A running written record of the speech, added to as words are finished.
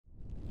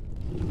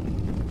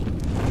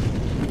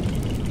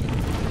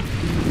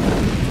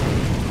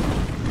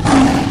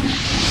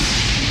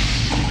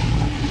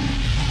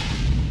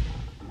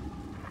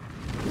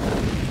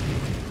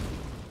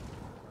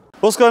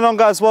What's going on,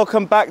 guys?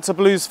 Welcome back to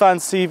Blues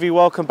Fans TV.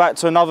 Welcome back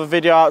to another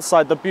video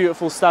outside the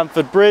beautiful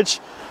Stamford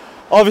Bridge.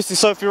 Obviously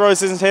Sophie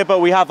Rose isn't here,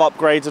 but we have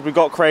upgraded. We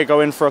got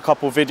Craigo in for a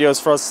couple of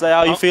videos for us today. How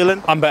are you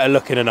feeling? I'm better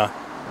looking than I.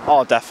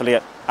 Oh, definitely.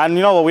 And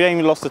you know what? We ain't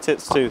even lost the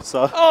tits too,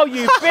 so. Oh,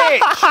 you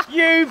bitch!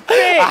 You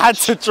bitch! I had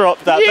to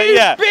drop that, you but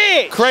yeah.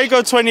 Bitch!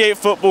 Craigo 28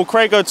 Football,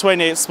 Craigo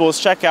 28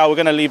 Sports. Check it out. We're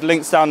going to leave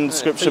links down in the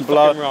description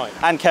below. Right.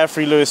 And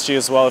Carefree Lewis G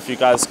as well, if you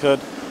guys could.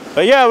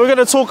 But yeah, we're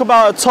going to talk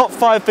about the top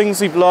 5 things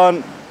we've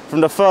learned from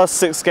the first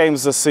 6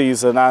 games of the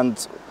season.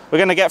 And we're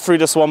going to get through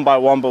this one by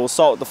one, but we'll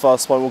start with the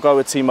first one. We'll go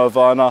with Timo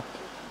Werner.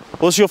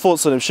 What's your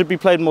thoughts on him? Should be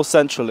played more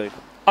centrally.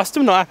 I'm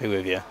still not happy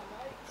with you.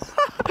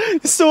 You're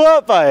still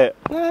hurt by it?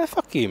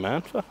 Fuck you,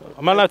 man.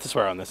 Am I allowed to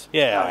swear on this?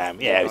 Yeah, I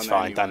am. Yeah, it's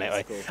fine. Done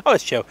it. Cool. Oh,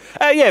 it's chill.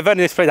 Yeah,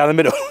 Werner needs to play down the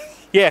middle.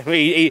 Yeah,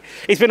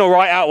 he's been all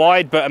right out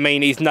wide, but I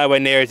mean, he's nowhere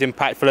near as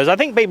impactful as I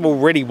think people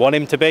really want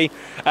him to be.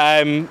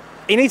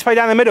 He needs to play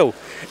down the middle.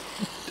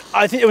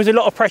 I think there was a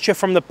lot of pressure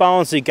from the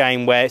Barnsley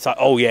game where it's like,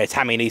 oh yeah,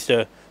 Tammy needs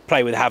to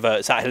play with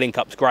Havertz, that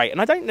link-up's great.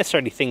 And I don't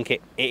necessarily think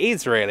it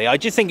is really. I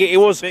just think it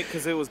was...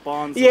 Because it was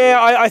Barnsley. Yeah,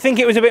 I think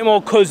it was a bit more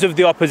because of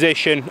the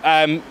opposition.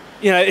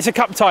 You know, it's a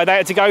cup tie, they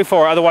had to go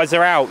for it, otherwise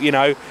they're out, you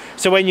know.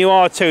 So when you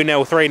are 2-0,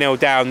 3-0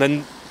 down,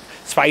 then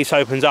space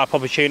opens up,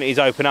 opportunities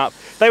open up.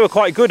 They were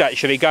quite good,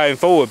 actually, going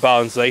forward,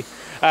 Barnsley.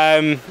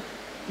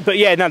 But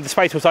yeah, no, the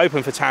space was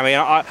open for Tammy.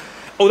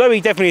 Although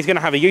he definitely is going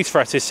to have a use for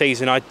us this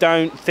season, I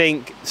don't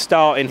think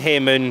starting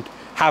him and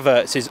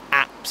Havertz is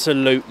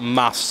absolute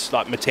must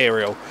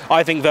material.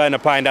 I think Werner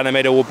playing down the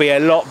middle will be a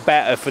lot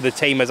better for the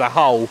team as a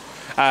whole.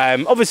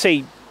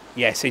 Obviously,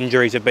 yes,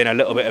 injuries have been a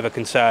little bit of a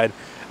concern.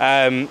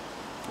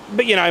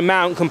 But, you know,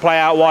 Mount can play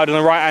out wide on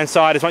the right-hand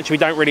side. As much as we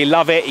don't really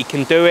love it, he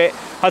can do it.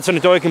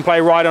 Hudson-Odoi can play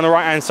right on the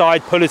right-hand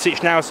side.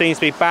 Pulisic now seems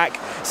to be back.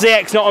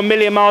 Ziyech's not a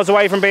million miles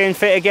away from being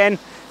fit again.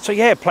 So,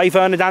 yeah, play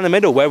Werner down the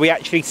middle where we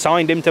actually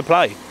signed him to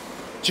play.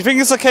 Do you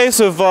think it's a case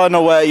of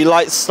Werner where he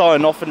likes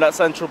starting off in that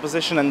central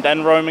position and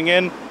then roaming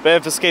in? But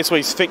if it's a case where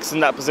he's fixed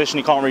in that position,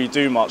 he can't really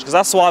do much? Because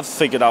that's what I've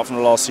figured out from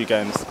the last few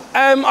games.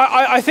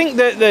 I think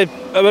that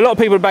a lot of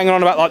people are banging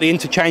on about the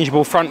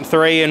interchangeable front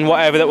 3 and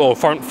whatever, or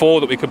front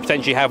 4 that we could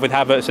potentially have with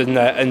Havertz and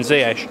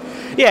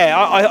Ziyech. Yeah,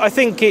 I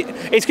think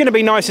it's going to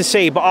be nice to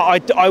see, but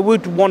I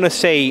would want to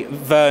see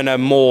Werner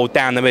more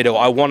down the middle.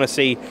 I want to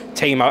see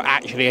Timo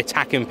actually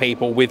attacking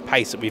people with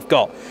pace that we've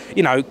got.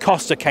 You know,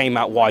 Costa came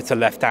out wide to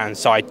left-hand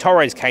side.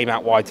 Torres came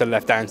out wide to the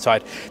left-hand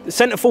side. The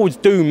centre-forwards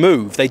do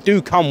move. They do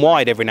come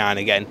wide every now and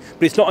again,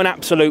 but it's not an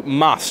absolute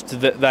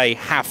must that they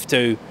have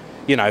to,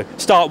 you know,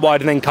 start wide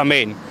and then come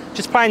in.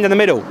 Just playing down the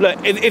middle. Look,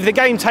 if the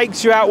game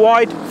takes you out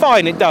wide,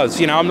 fine, it does.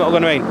 You know, I'm not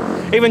going to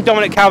mean. Even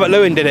Dominic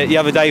Calvert-Lewin did it the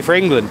other day for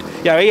England.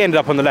 You know, he ended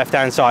up on the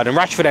left-hand side and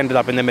Rashford ended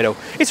up in the middle.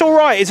 It's all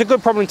right. It's a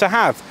good problem to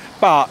have.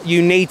 But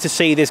you need to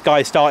see this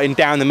guy starting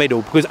down the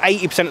middle because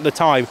 80% of the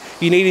time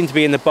you need him to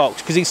be in the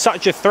box because he's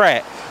such a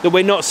threat that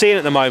we're not seeing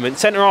at the moment.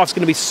 Centre-half's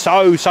going to be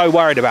so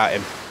worried about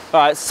him. All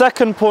right,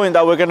 second point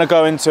that we're going to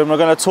go into, and we're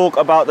going to talk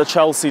about the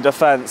Chelsea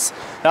defence.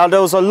 Now, there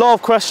was a lot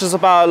of questions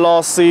about it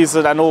last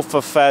season, and all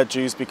for fair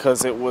dues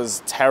because it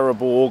was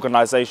terrible,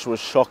 organisation was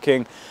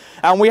shocking.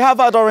 And we have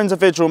had our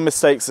individual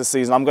mistakes this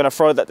season. I'm going to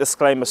throw that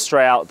disclaimer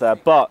straight out there,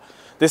 but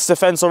this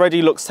defence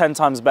already looks 10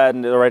 times better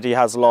than it already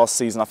has last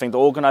season. I think the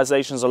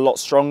organisation's a lot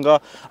stronger.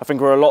 I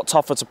think we're a lot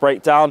tougher to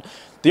break down.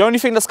 The only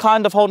thing that's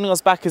kind of holding us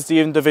back is the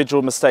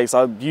individual mistakes.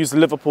 I'll use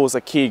Liverpool as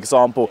a key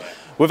example.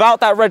 Without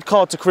that red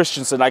card to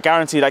Christensen, I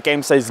guarantee that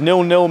game stays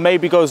 0-0,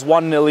 maybe goes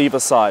 1-0 either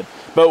side.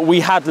 But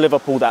we had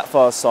Liverpool that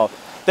first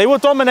half. They were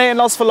dominating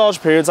us for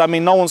large periods. I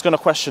mean, no one's going to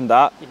question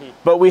that.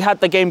 But we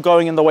had the game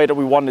going in the way that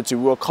we wanted to.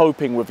 We were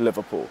coping with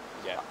Liverpool.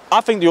 Yeah. I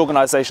think the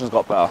organisation's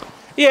got better.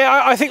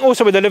 Yeah, I think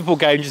also with the Liverpool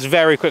game, just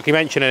very quickly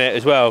mentioning it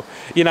as well,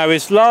 you know,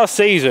 is last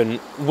season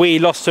we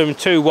lost them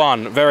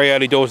 2-1 very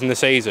early doors in the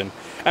season.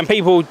 And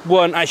people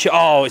weren't actually,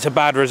 oh, it's a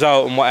bad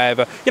result and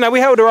whatever. You know, we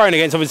held our own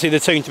against, obviously,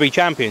 the soon-to-be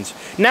champions.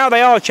 Now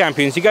they are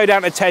champions. You go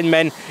down to 10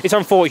 men. It's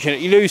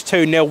unfortunate. You lose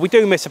 2-0. We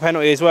do miss a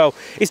penalty as well.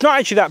 It's not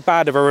actually that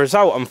bad of a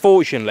result,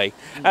 unfortunately.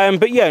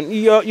 But, yeah,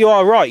 you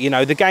are right. You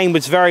know, the game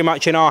was very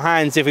much in our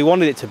hands if we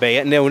wanted it to be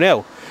at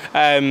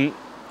 0-0.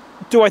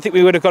 Do I think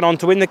we would have gone on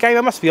to win the game?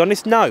 I must be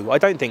honest, no, I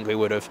don't think we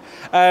would have.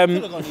 Could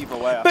have gone either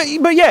way.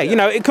 But yeah, you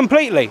know,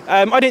 completely.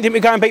 I didn't think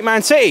we'd go and beat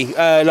Man City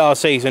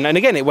last season, and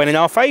again, it went in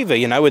our favour.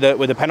 You know, with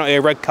a penalty,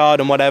 a red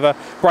card, and whatever,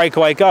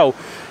 breakaway goal.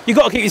 You've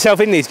got to keep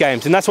yourself in these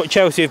games, and that's what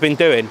Chelsea have been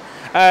doing.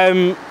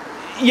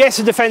 Yes,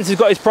 the defence has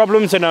got its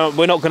problems, and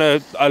we're not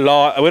going to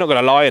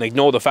lie and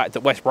ignore the fact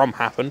that West Brom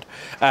happened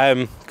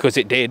because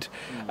it did.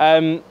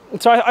 So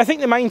I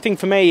think the main thing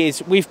for me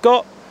is we've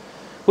got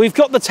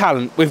the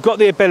talent, we've got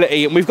the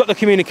ability, and we've got the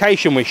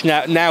communication, which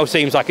now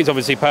seems like it's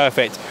obviously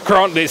perfect.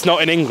 Granted, it's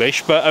not in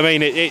English, but I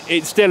mean,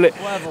 it's still...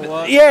 Whatever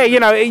works. Yeah, you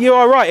know, you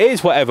are right, it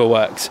is whatever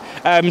works.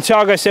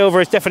 Thiago Silva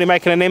is definitely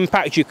making an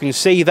impact, you can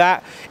see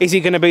that. Is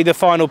he going to be the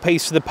final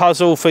piece of the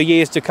puzzle for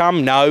years to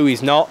come? No,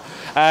 he's not.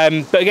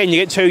 But again, you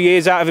get 2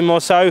 years out of him or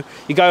so,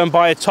 you go and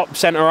buy a top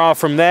centre-half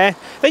from there,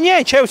 then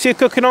yeah, Chelsea are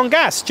cooking on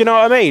gas, do you know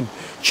what I mean?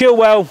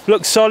 Chilwell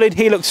looks solid,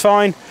 he looks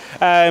fine.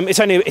 It's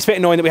a bit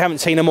annoying that we haven't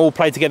seen them all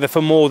play together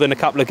for more than a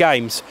couple of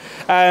games.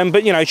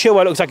 But, you know,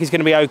 Chilwell looks like he's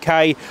going to be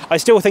okay. I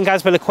still think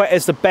Azpilicueta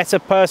is the better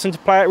person to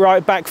play at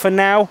right back for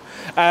now.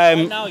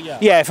 Right now, yeah.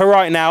 Yeah, for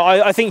right now.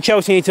 I think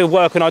Chelsea need to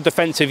work on our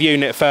defensive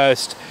unit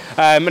first.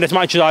 And as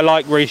much as I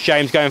like Reece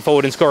James going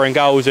forward and scoring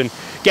goals and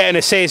getting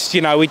assists,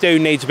 you know, we do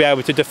need to be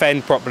able to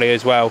defend properly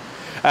as well.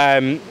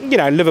 You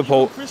know,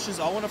 Liverpool. Christians,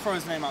 I want to throw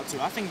his name out too.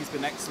 I think he's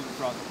been excellent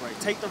throughout the break.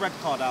 Take the red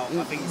card out.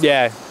 I think.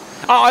 Yeah,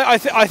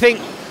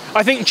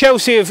 I think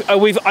Chelsea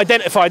have we've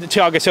identified that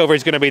Thiago Silva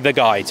is going to be the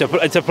guy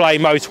to play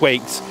most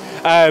weeks.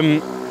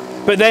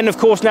 But then, of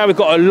course, now we've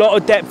got a lot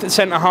of depth at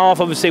centre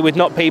half. Obviously, with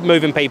not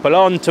moving people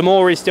on,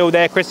 Tamori's still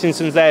there,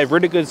 Christensen's there,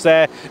 Rudiger's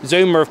there,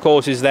 Zuma, of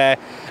course, is there.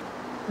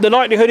 The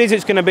likelihood is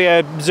it's going to be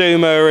a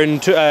Zuma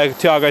and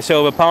Thiago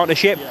Silva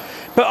partnership. Yeah.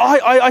 But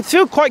I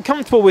feel quite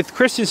comfortable with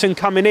Christensen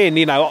coming in,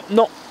 you know,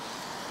 not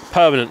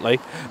permanently,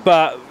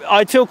 but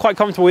I feel quite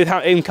comfortable with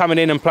him coming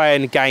in and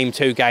playing game,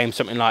 2 games,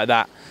 something like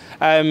that.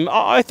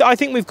 I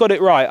think we've got it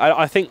right.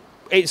 I think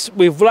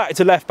we've lacked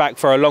a left back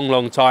for a long,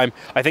 long time.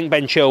 I think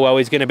Ben Chilwell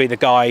is going to be the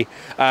guy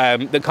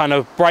that kind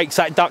of breaks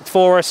that duct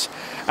for us.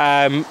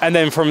 And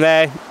then from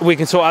there, we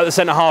can sort out the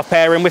centre half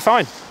pair and we're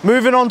fine.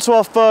 Moving on to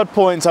our third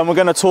point, and we're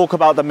going to talk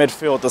about the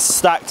midfield, the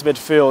stacked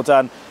midfield.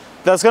 And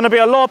there's going to be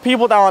a lot of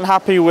people that are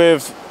unhappy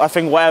with, I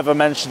think, whatever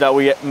mention that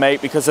we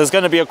make, because there's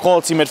going to be a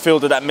quality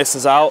midfielder that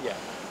misses out. Yeah.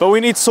 But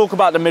we need to talk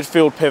about the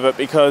midfield pivot,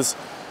 because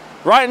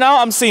right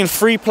now I'm seeing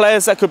 3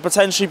 players that could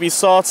potentially be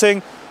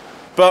starting,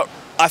 but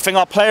I think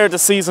our player of the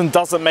season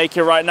doesn't make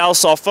it right now.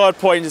 So our third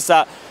point is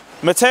that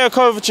Mateo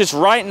Kovacic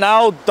right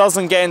now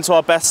doesn't get into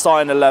our best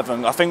starting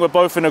 11. I think we're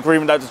both in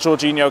agreement that the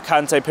Jorginho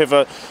Kante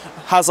pivot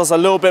has us a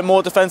little bit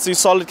more defensively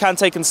solid.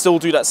 Kante can still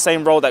do that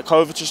same role that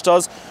Kovacic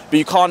does, but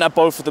you can't have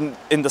both of them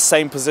in the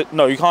same position.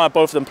 No, you can't have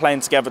both of them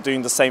playing together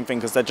doing the same thing,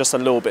 because they're just a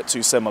little bit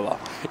too similar.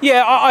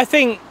 Yeah, I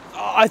think,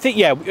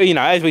 yeah, you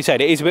know, as we said,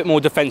 it is a bit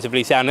more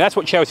defensively sound, and that's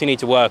what Chelsea need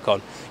to work on.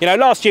 You know,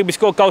 last year we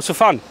scored goals for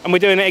fun, and we're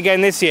doing it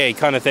again this year,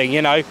 kind of thing,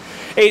 you know.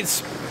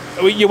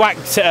 You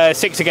whacked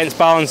 6 against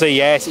Barnsley,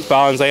 yes, it's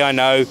Barnsley, I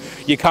know.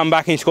 You come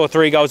back and you score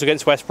 3 goals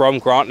against West Brom.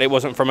 Granted, it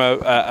wasn't from it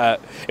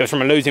was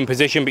from a losing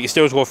position, but you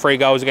still score 3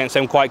 goals against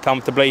them quite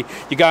comfortably.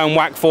 You go and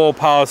whack 4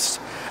 past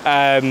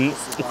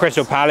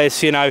Crystal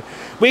Palace. You know,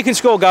 we can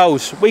score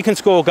goals. We can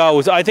score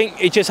goals. I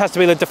think it just has to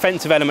be the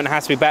defensive element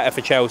has to be better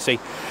for Chelsea.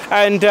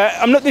 And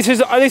this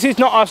is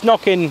not us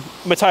knocking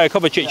Mateo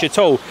Kovacic at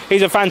all.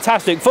 He's a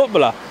fantastic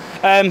footballer.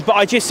 But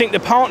I just think the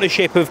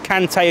partnership of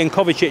Kante and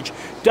Kovacic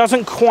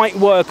doesn't quite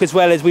work as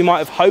well as we might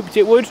have hoped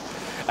it would.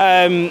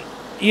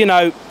 You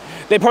know,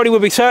 there probably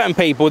would be certain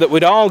people that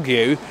would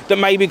argue that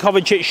maybe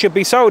Kovacic should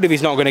be sold if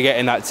he's not going to get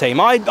in that team.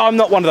 I'm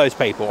not one of those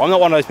people. I'm not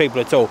one of those people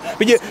at all.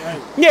 But yeah,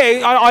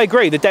 I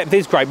agree. The depth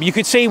is great, but you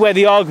could see where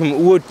the argument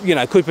would, you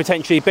know, could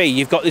potentially be.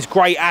 You've got this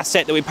great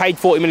asset that we paid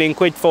 40 million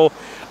quid for.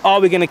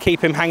 Are we going to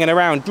keep him hanging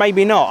around?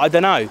 Maybe not. I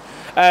don't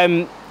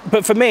know.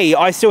 But for me,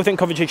 I still think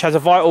Kovacic has a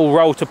vital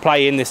role to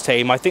play in this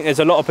team. I think there's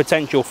a lot of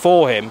potential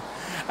for him.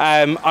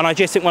 And I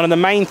just think one of the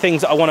main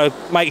things that I want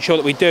to make sure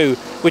that we do,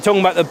 we're talking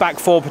about the back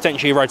 4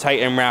 potentially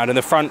rotating around and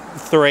the front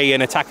 3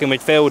 and attacking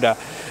midfielder,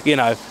 you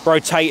know,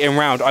 rotating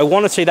around. I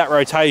want to see that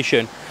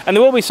rotation. And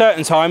there will be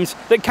certain times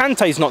that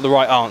Kante's not the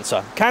right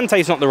answer.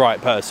 Kante's not the right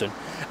person.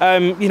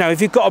 You know,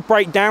 if you've got to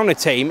break down a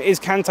team, is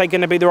Kante going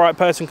to be the right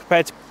person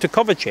compared to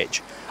Kovacic?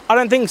 I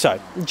don't think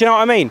so. Do you know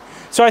what I mean?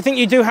 So I think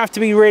you do have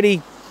to be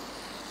really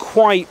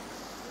quite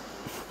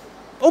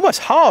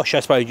almost harsh,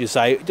 I suppose you'd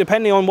say,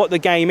 depending on what the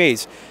game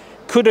is.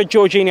 Could a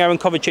Jorginho and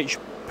Kovacic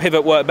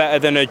pivot work better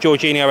than a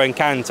Jorginho and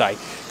Kante?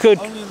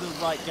 Only in the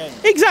right game.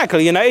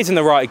 Exactly, you know, it is in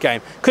the right game.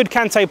 Could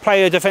Kante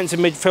play a defensive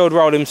midfield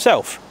role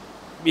himself?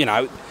 You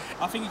know,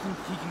 I think he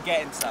can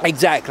get into that.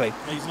 Exactly.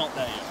 But he's not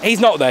there yet. He's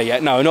not there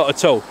yet, no, not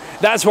at all.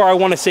 That's where I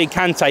want to see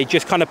Kante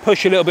just kind of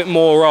push a little bit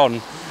more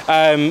on.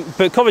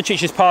 But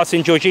Kovacic's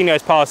passing,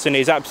 Jorginho's passing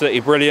is absolutely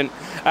brilliant.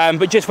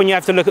 But just when you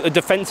have to look at the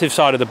defensive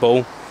side of the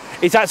ball,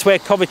 that's where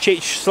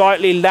Kovacic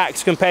slightly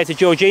lacks compared to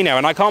Jorginho.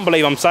 And I can't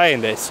believe I'm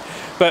saying this,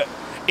 but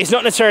it's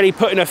not necessarily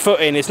putting a foot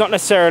in. It's not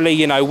necessarily,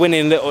 you know,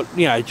 winning little,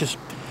 you know, just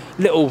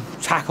little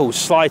tackles,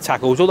 slide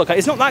tackles, all that.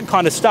 It's not that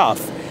kind of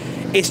stuff.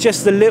 It's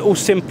just the little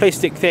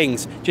simplistic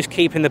things, just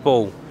keeping the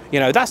ball. You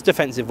know, that's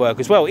defensive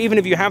work as well. Even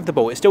if you have the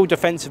ball, it's still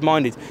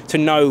defensive-minded to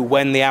know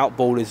when the out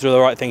ball is the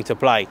right thing to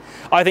play.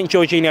 I think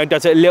Jorginho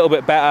does it a little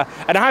bit better.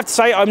 And I have to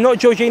say, I'm not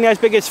Jorginho's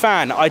biggest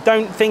fan. I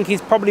don't think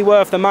he's probably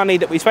worth the money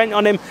that we spent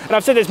on him. And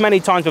I've said this many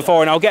times before,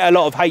 and I'll get a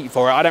lot of hate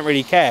for it. I don't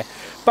really care.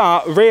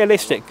 But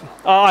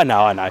I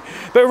know.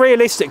 But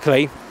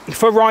realistically,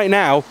 for right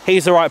now,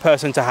 he's the right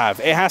person to have.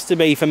 It has to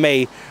be, for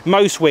me,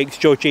 most weeks,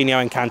 Jorginho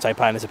and Kante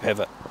playing as a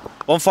pivot.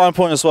 One final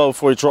point as well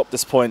before we drop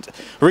this point.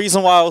 The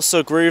reason why I also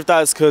agree with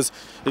that is because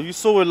if you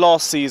saw with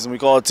last season, we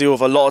got to deal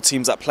with a lot of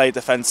teams that play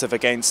defensive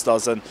against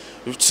us, and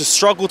to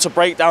struggle to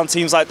break down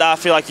teams like that, I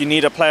feel like you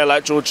need a player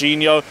like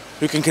Jorginho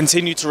who can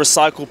continue to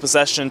recycle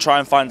possession, try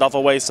and find other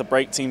ways to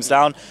break teams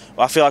down.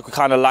 But I feel like we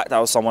kind of lack that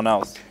with someone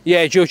else.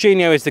 Yeah,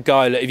 Jorginho is the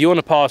guy that if you want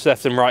to pass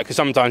left and right, because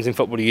sometimes in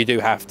football you do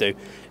have to,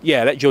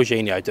 yeah, let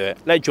Jorginho do it.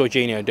 Let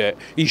Jorginho do it.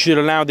 You should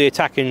allow the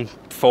attacking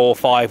 4,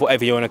 5,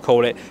 whatever you want to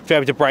call it, to be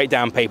able to break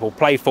down people,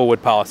 play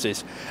forward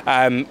passes.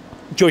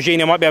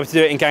 Jorginho might be able to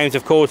do it in games,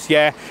 of course,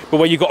 yeah, but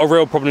where you've got a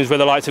real problem is with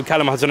the likes of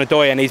Callum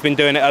Hudson-Odoi, and he's been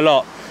doing it a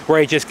lot,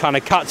 where he just kind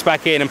of cuts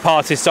back in and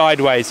passes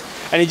sideways,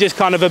 and he just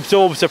kind of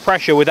absorbs the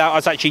pressure without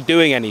us actually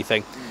doing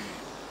anything.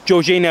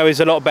 Jorginho is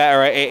a lot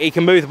better at it. He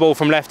can move the ball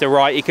from left to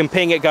right, he can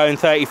ping it going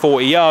 30,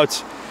 40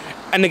 yards,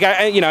 and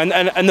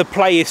the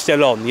play is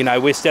still on. You know,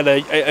 we're still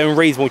a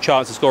reasonable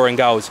chance of scoring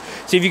goals.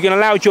 So if you can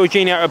allow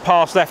Jorginho to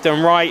pass left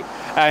and right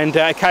and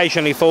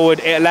occasionally forward,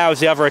 it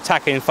allows the other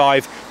attacking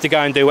 5 to go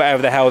and do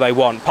whatever the hell they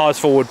want. Pass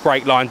forward,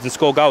 break lines and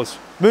score goals.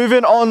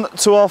 Moving on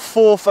to our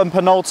 4th and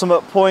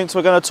penultimate point,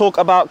 we're going to talk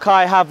about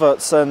Kai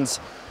Havertz. And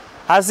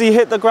has he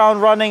hit the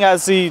ground running?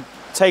 Has he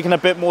taken a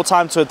bit more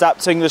time to adapt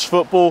to English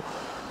football?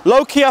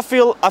 Low-key, I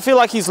feel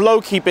like he's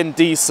low-key been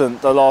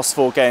decent the last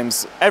 4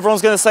 games.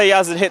 Everyone's going to say he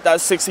hasn't hit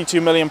that 62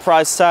 million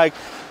price tag.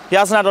 He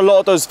hasn't had a lot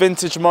of those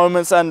vintage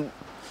moments, and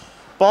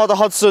bar the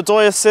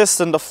Hudson-Odoi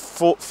assist and the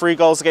 3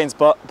 goals against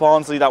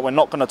Barnsley that we're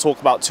not going to talk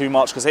about too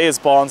much because it is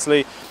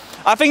Barnsley.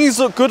 I think he's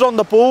looked good on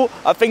the ball.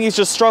 I think he's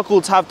just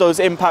struggled to have those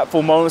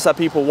impactful moments that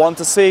people want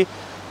to see.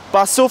 But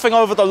I still think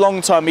over the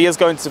long term, he is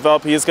going to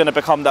develop. He is going to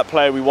become that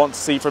player we want to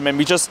see from him.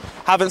 We just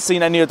haven't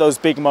seen any of those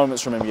big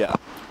moments from him yet.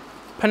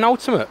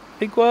 Penultimate,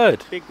 big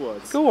word. Big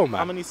words. Go on, man.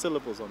 How many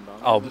syllables on that?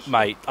 Oh,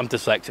 mate, I'm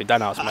dyslexic.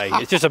 Don't ask me.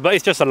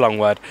 It's just a long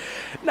word.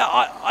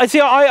 No,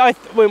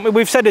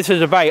 we've said this as a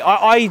debate.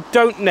 I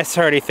don't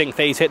necessarily think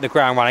that he's hit the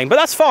ground running, but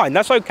that's fine.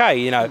 That's okay.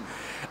 You know,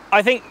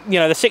 I think the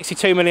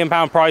 £62 million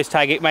price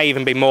tag. It may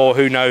even be more.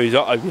 Who knows?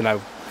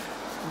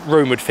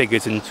 Rumoured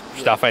figures and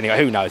stuff. Anyway,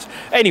 who knows?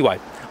 Anyway,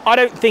 I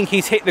don't think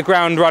he's hit the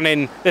ground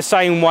running the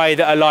same way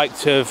that a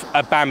likes of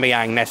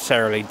Aubameyang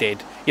necessarily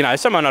did. You know,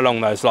 someone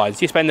along those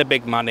lines. You spend the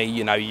big money,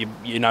 you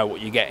know what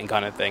you're getting,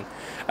 kind of thing.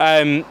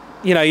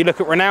 You look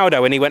at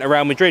Ronaldo when he went to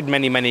Real Madrid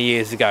many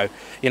years ago.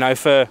 You know,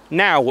 for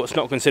now, what's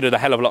not considered a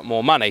hell of a lot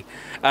more money,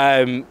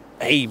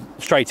 he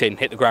straight in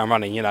hit the ground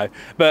running. You know,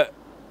 but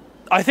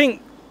I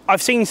think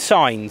I've seen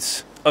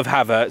signs of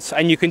Havertz,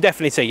 and you can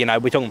definitely see,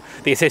 we're talking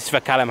the assist for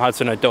Callum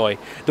Hudson-Odoi,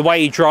 the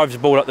way he drives the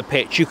ball up the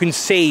pitch, you can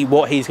see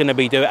what he's going to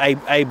be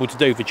able to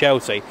do for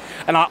Chelsea.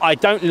 And I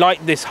don't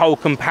like this whole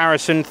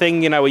comparison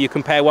thing, where you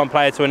compare one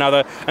player to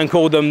another and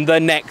call them the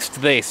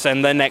next this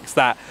and the next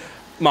that.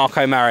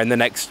 Marco Marin, the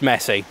next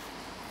Messi.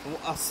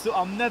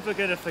 I'm never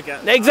going to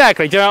forget that.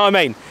 Exactly, do you know what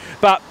I mean?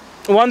 But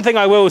one thing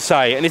I will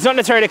say, and it's not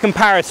necessarily a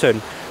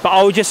comparison, but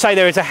I will just say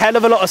there is a hell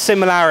of a lot of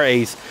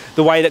similarities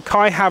the way that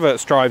Kai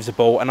Havertz drives the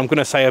ball, and I'm going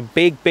to say a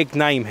big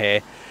name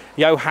here.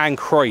 Johan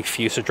Cruyff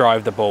used to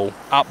drive the ball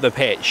up the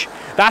pitch.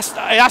 That's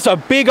a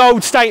big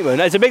old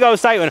statement. It's a big old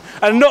statement.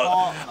 And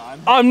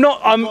I'm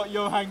got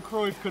Johan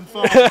Cruyff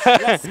confirmed.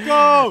 Let's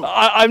go.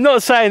 I'm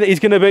not saying that he's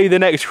going to be the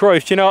next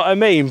Cruyff. Do you know what I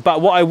mean?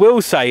 But what I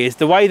will say is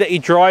the way that he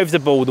drives the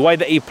ball, the way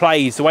that he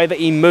plays, the way that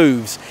he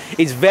moves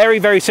is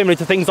very similar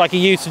to things like he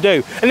used to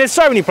do. And there's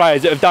so many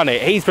players that have done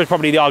it. He's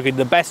probably arguably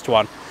the best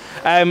one.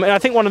 And I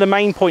think one of the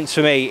main points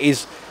for me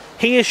is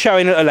he is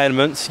showing little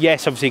elements.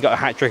 Yes, obviously he got a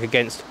hat-trick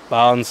against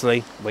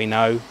Barnsley. We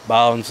know,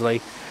 Barnsley.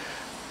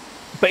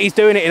 But he's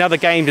doing it in other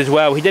games as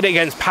well. He did it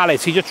against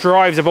Palace. He just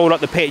drives the ball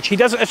up the pitch. He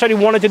doesn't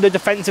necessarily want to do the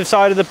defensive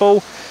side of the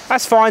ball.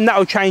 That's fine.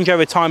 That'll change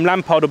over time.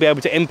 Lampard will be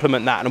able to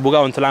implement that, and we'll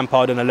go on to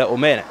Lampard in a little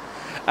minute.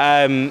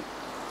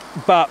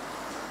 But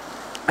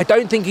I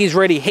don't think he's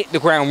really hit the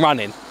ground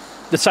running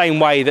the same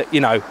way that,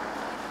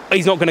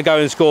 he's not going to go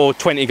and score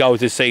 20 goals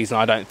this season,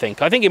 I don't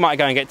think. I think he might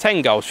go and get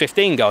 10 goals,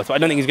 15 goals, but I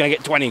don't think he's going to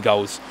get 20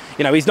 goals.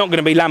 He's not going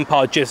to be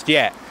Lampard just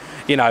yet,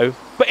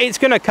 But it's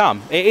going to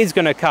come. It is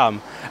going to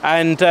come.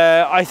 And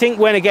I think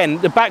when, again,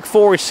 the back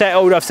 4 is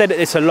settled, I've said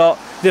this a lot,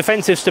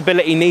 defensive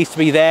stability needs to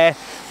be there.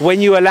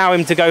 When you allow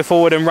him to go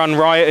forward and run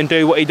riot and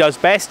do what he does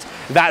best,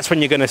 that's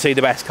when you're going to see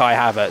the best Kai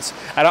Havertz.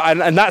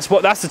 And that's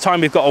the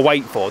time we've got to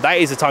wait for. That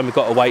is the time we've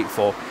got to wait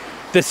for.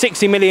 The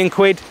 60 million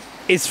quid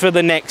is for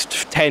the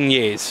next 10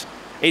 years.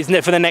 It's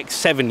for the next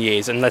 7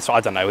 years, unless, I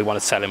don't know, we want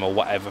to sell him or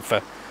whatever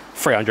for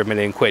 300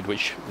 million quid,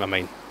 which,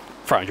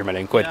 300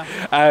 million quid.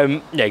 Yeah,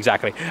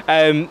 exactly.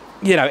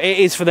 It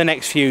is for the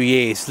next few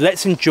years.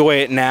 Let's enjoy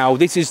it now.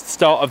 This is the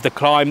start of the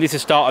climb. This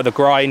is the start of the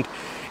grind.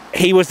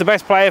 He was the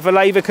best player for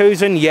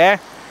Leverkusen, yeah.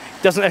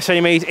 Doesn't necessarily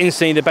mean he's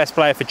instantly the best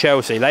player for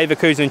Chelsea.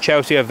 Leverkusen and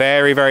Chelsea are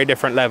very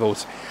different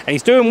levels. And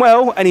he's doing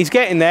well, and he's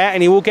getting there,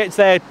 and he will get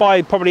there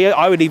by probably,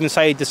 I would even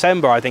say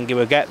December, I think he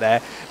will get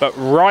there. But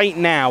right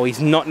now,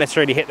 he's not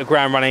necessarily hit the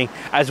ground running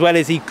as well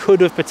as he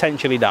could have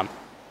potentially done.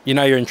 You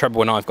know you're in trouble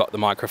when I've got the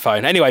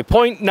microphone. Anyway,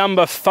 point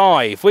number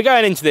 5. We're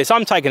going into this.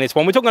 I'm taking this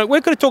one. We're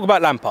going to talk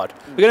about Lampard.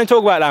 We're going to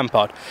talk about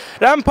Lampard.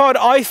 Lampard,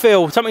 I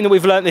feel, something that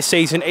we've learnt this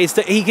season is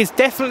that he is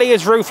definitely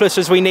as ruthless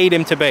as we need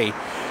him to be.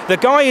 The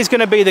guy is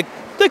going to be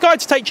the guy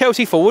to take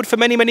Chelsea forward for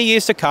many, many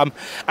years to come.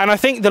 And I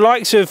think the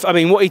likes of, I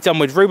mean, what he's done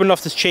with Ruben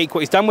Loftus-Cheek,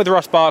 what he's done with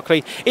Ross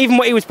Barkley, even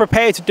what he was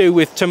prepared to do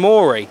with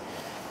Tomori,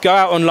 go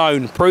out on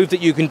loan, prove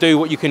that you can do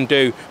what you can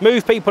do,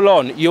 move people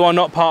on, you are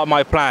not part of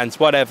my plans,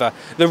 whatever.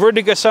 The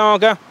Rudiger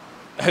saga,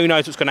 who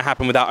knows what's going to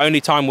happen with that, only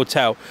time will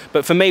tell.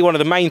 But for me, one of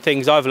the main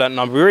things I've learned,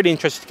 and I'm really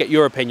interested to get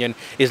your opinion,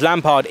 is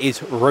Lampard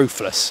is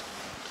ruthless.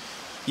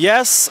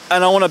 Yes,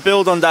 and I want to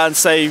build on that and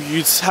say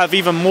you'd have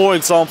even more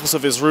examples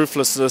of his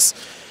ruthlessness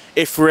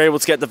if we're able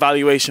to get the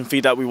valuation fee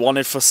that we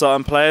wanted for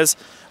certain players.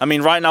 I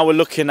mean, right now if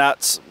we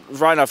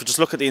just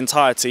look at the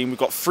entire team, we've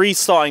got 3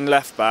 starting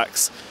left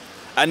backs,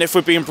 and if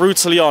we're being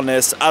brutally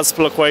honest,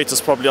 Azpilicueta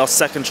is probably our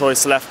second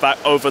choice left back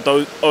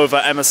over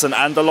Emerson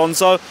and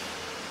Alonso.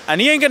 And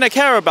he ain't going to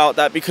care about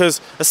that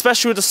because,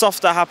 especially with the stuff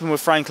that happened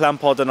with Frank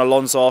Lampard and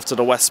Alonso after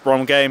the West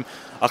Brom game,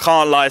 I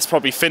can't lie, it's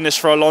probably finished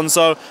for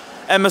Alonso.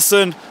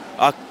 Emerson,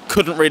 I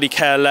couldn't really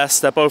care less.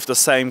 They're both the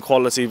same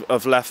quality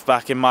of left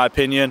back in my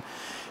opinion.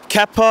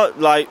 Kepa,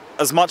 like,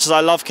 as much as I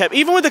love Kepa,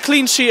 even with the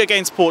clean sheet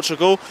against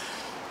Portugal,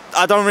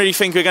 I don't really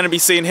think we're going to be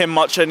seeing him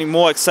much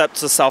anymore except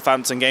the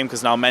Southampton game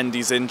because now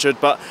Mendy's injured.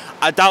 But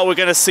I doubt we're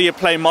going to see it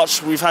play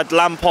much. We've had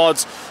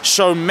Lampard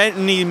show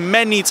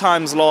many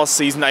times last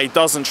season that he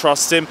doesn't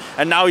trust him.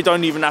 And now he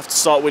don't even have to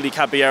start Willy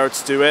Caballero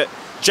to do it.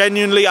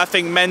 Genuinely, I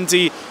think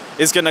Mendy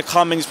is going to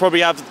come and he's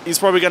probably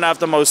going to have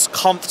the most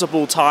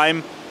comfortable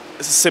time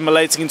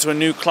assimilating into a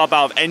new club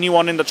out of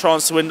anyone in the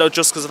transfer window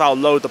just because of how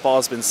low the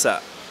bar's been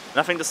set.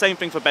 And I think the same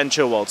thing for Ben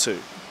Chilwell too.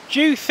 Do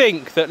you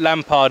think that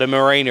Lampard and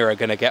Marina are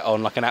going to get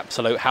on like an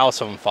absolute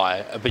house on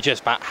fire, but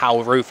just about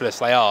how ruthless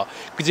they are?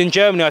 Because in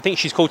Germany, I think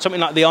she's called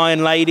something like the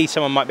Iron Lady.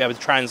 Someone might be able to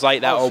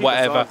translate that or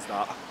whatever.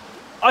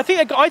 I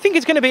think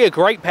it's going to be a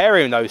great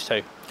pairing, those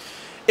two.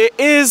 It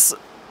is,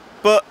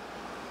 but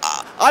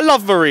I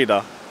love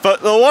Marina.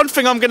 But the one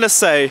thing I'm going to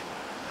say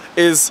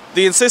is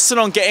the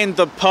insistence on getting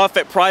the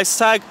perfect price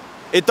tag.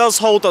 It does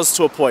hold us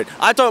to a point.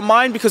 I don't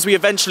mind because we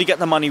eventually get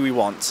the money we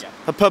want.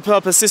 Yeah.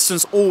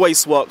 Persistence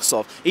always works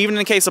off, even in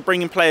the case of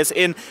bringing players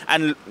in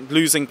and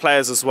losing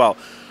players as well.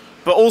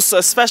 But also,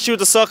 especially with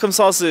the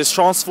circumstances of this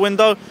transfer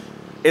window,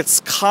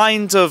 it's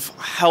kind of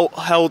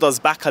held us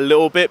back a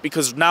little bit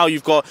because now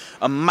you've got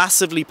a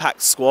massively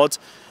packed squad.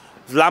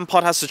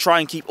 Lampard has to try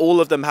and keep all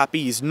of them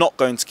happy. He's not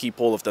going to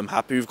keep all of them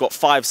happy. We've got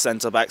 5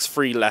 centre-backs,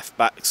 3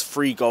 left-backs,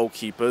 3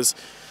 goalkeepers.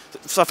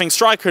 So I think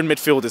striker and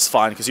midfield is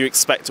fine because you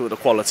expect it with the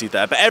quality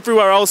there. But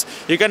everywhere else,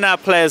 you're going to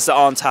have players that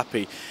aren't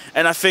happy.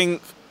 And I think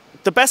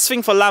the best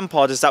thing for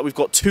Lampard is that we've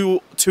got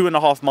two and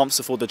a half months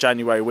before the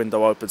January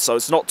window opens. So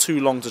it's not too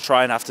long to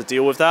try and have to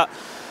deal with that.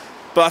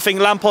 But I think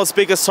Lampard's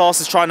biggest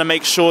task is trying to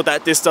make sure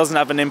that this doesn't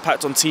have an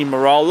impact on team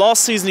morale.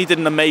 Last season, he did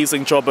an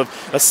amazing job of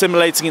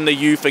assimilating in the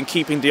youth and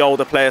keeping the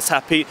older players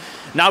happy.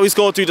 Now he's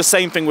got to do the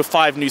same thing with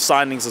 5 new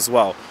signings as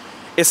well.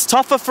 It's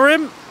tougher for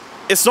him.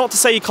 It's not to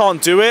say he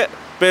can't do it,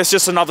 but it's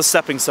just another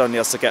stepping stone he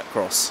has to get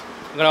across.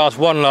 I'm going to ask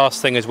one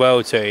last thing as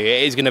well too.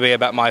 It is going to be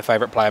about my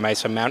favourite player,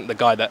 Mason Mount, the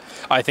guy that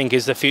I think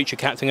is the future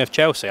captain of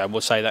Chelsea. I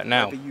will say that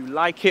now. Whether you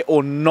like it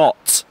or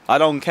not, I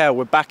don't care.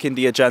 We're back in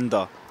the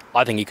agenda.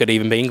 I think he could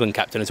even be England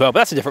captain as well, but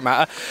that's a different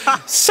matter.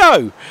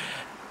 So,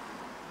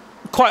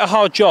 quite a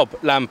hard job,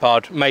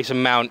 Lampard,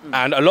 Mason Mount,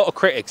 and a lot of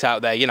critics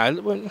out there. You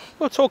know,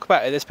 we'll talk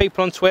about it. There's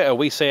people on Twitter,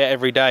 we see it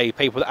every day,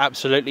 people that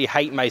absolutely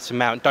hate Mason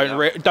Mount,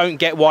 don't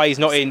get why he's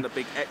not in. The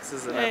big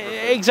X's and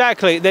everything.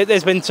 Exactly.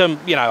 There's been some,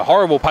 you know,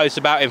 horrible posts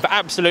about him for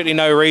absolutely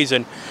no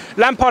reason.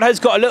 Lampard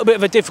has got a little bit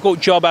of a difficult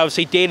job,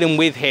 obviously, dealing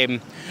with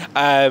him.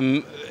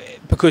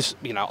 Because,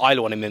 you know, I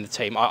want him in the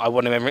team. I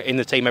want him in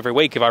the team every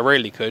week if I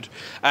really could.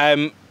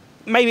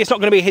 Maybe it's not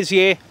going to be his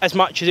year as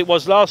much as it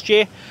was last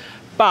year,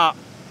 but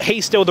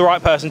he's still the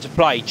right person to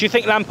play. Do you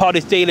think Lampard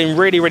is dealing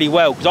really, really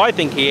well? Because I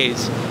think he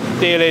is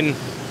dealing...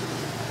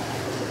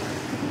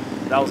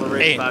 That was a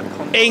really bad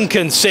comment.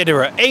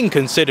 Inconsiderate.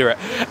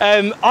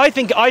 I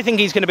think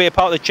he's going to be a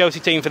part of the Chelsea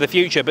team for the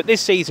future, but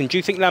this season, do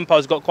you think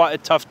Lampard's got quite a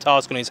tough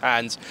task on his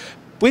hands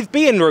with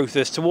being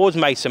ruthless towards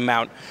Mason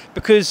Mount?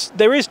 Because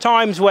there is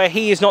times where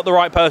he is not the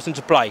right person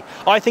to play.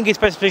 I think his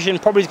best position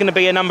probably is going to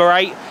be a number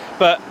 8,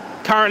 but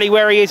currently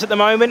where he is at the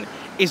moment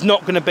is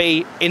not going to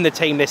be in the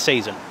team this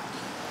season.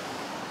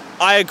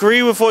 I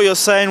agree with what you're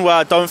saying, where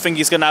I don't think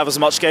he's going to have as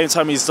much game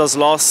time as he does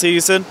last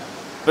season.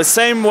 But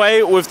same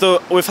way with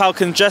how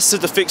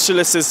congested the fixture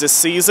list is this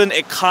season,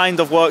 it kind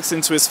of works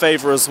into his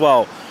favour as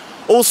well.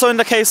 Also in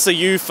the case of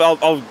youth,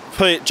 I'll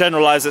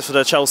generalise it for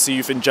the Chelsea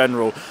youth in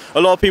general. A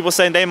lot of people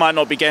saying they might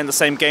not be getting the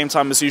same game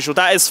time as usual.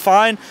 That is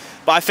fine,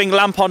 but I think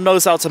Lampard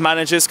knows how to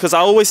manage this, because I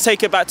always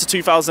take it back to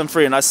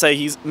 2003 and I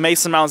say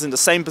Mason Mount's in the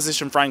same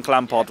position Frank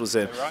Lampard was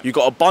in. Right. You've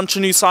got a bunch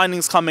of new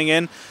signings coming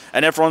in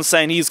and everyone's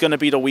saying he's going to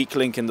be the weak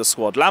link in the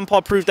squad.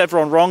 Lampard proved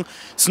everyone wrong.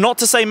 It's not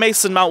to say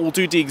Mason Mount will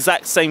do the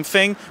exact same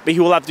thing, but he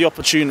will have the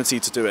opportunity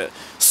to do it.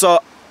 So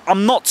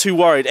I'm not too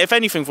worried. If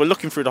anything, if we're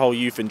looking through the whole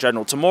youth in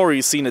general,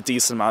 Tomori's seen a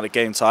decent amount of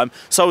game time.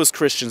 So has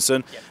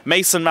Christensen. Yeah.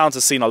 Mason Mount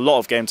has seen a lot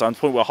of game time, to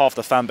the point where half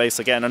the fan base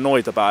are getting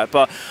annoyed about it.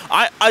 But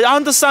I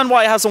understand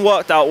why it hasn't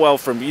worked out well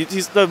for him.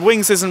 The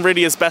wings isn't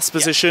really his best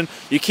position.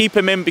 Yeah. You keep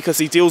him in because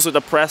he deals with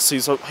the press.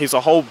 He's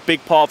a whole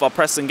big part of our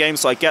pressing game,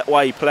 so I get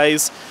why he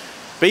plays.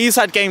 But he's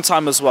had game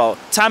time as well.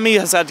 Tammy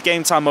has had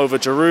game time over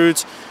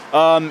Giroud.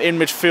 In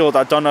midfield,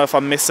 I don't know if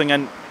I'm missing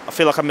any. I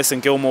feel like I'm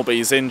missing Gilmore, but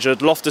he's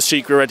injured.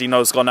 Loftus-Cheek, we already know,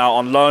 has gone out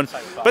on loan.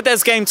 But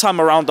there's game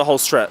time around the whole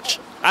stretch.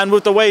 And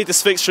with the way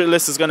this fixture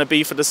list is going to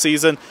be for the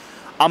season,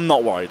 I'm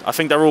not worried. I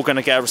think they're all going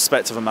to get a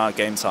respective amount of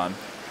game time.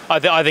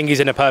 I think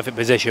he's in a perfect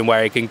position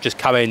where he can just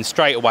come in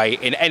straight away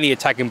in any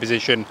attacking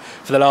position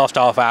for the last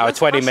half hour,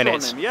 20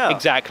 minutes. Yeah.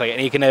 Exactly,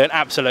 and he can do an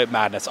absolute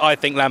madness. I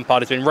think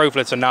Lampard has been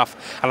ruthless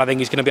enough, and I think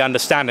he's going to be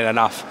understanding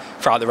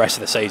enough throughout the rest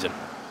of the season.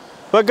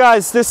 But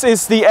guys, this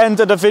is the end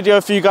of the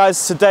video for you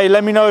guys today.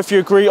 Let me know if you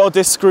agree or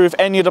disagree with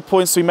any of the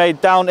points we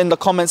made down in the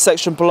comment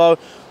section below.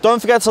 Don't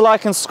forget to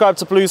like and subscribe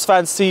to Blues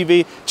Fans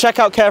TV. Check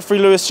out Carefree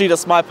Lewis G,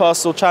 that's my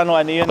personal channel,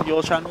 and Ian,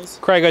 your channels?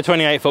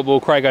 Craigo28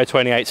 Football,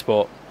 Craigo28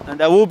 Sport. And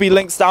there will be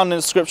links down in the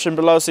description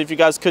below, so if you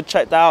guys could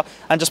check that out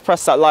and just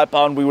press that like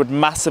button, we would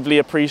massively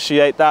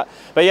appreciate that.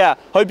 But yeah,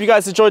 hope you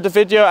guys enjoyed the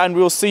video, and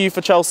we'll see you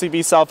for Chelsea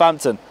v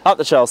Southampton. Up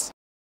the Chelsea.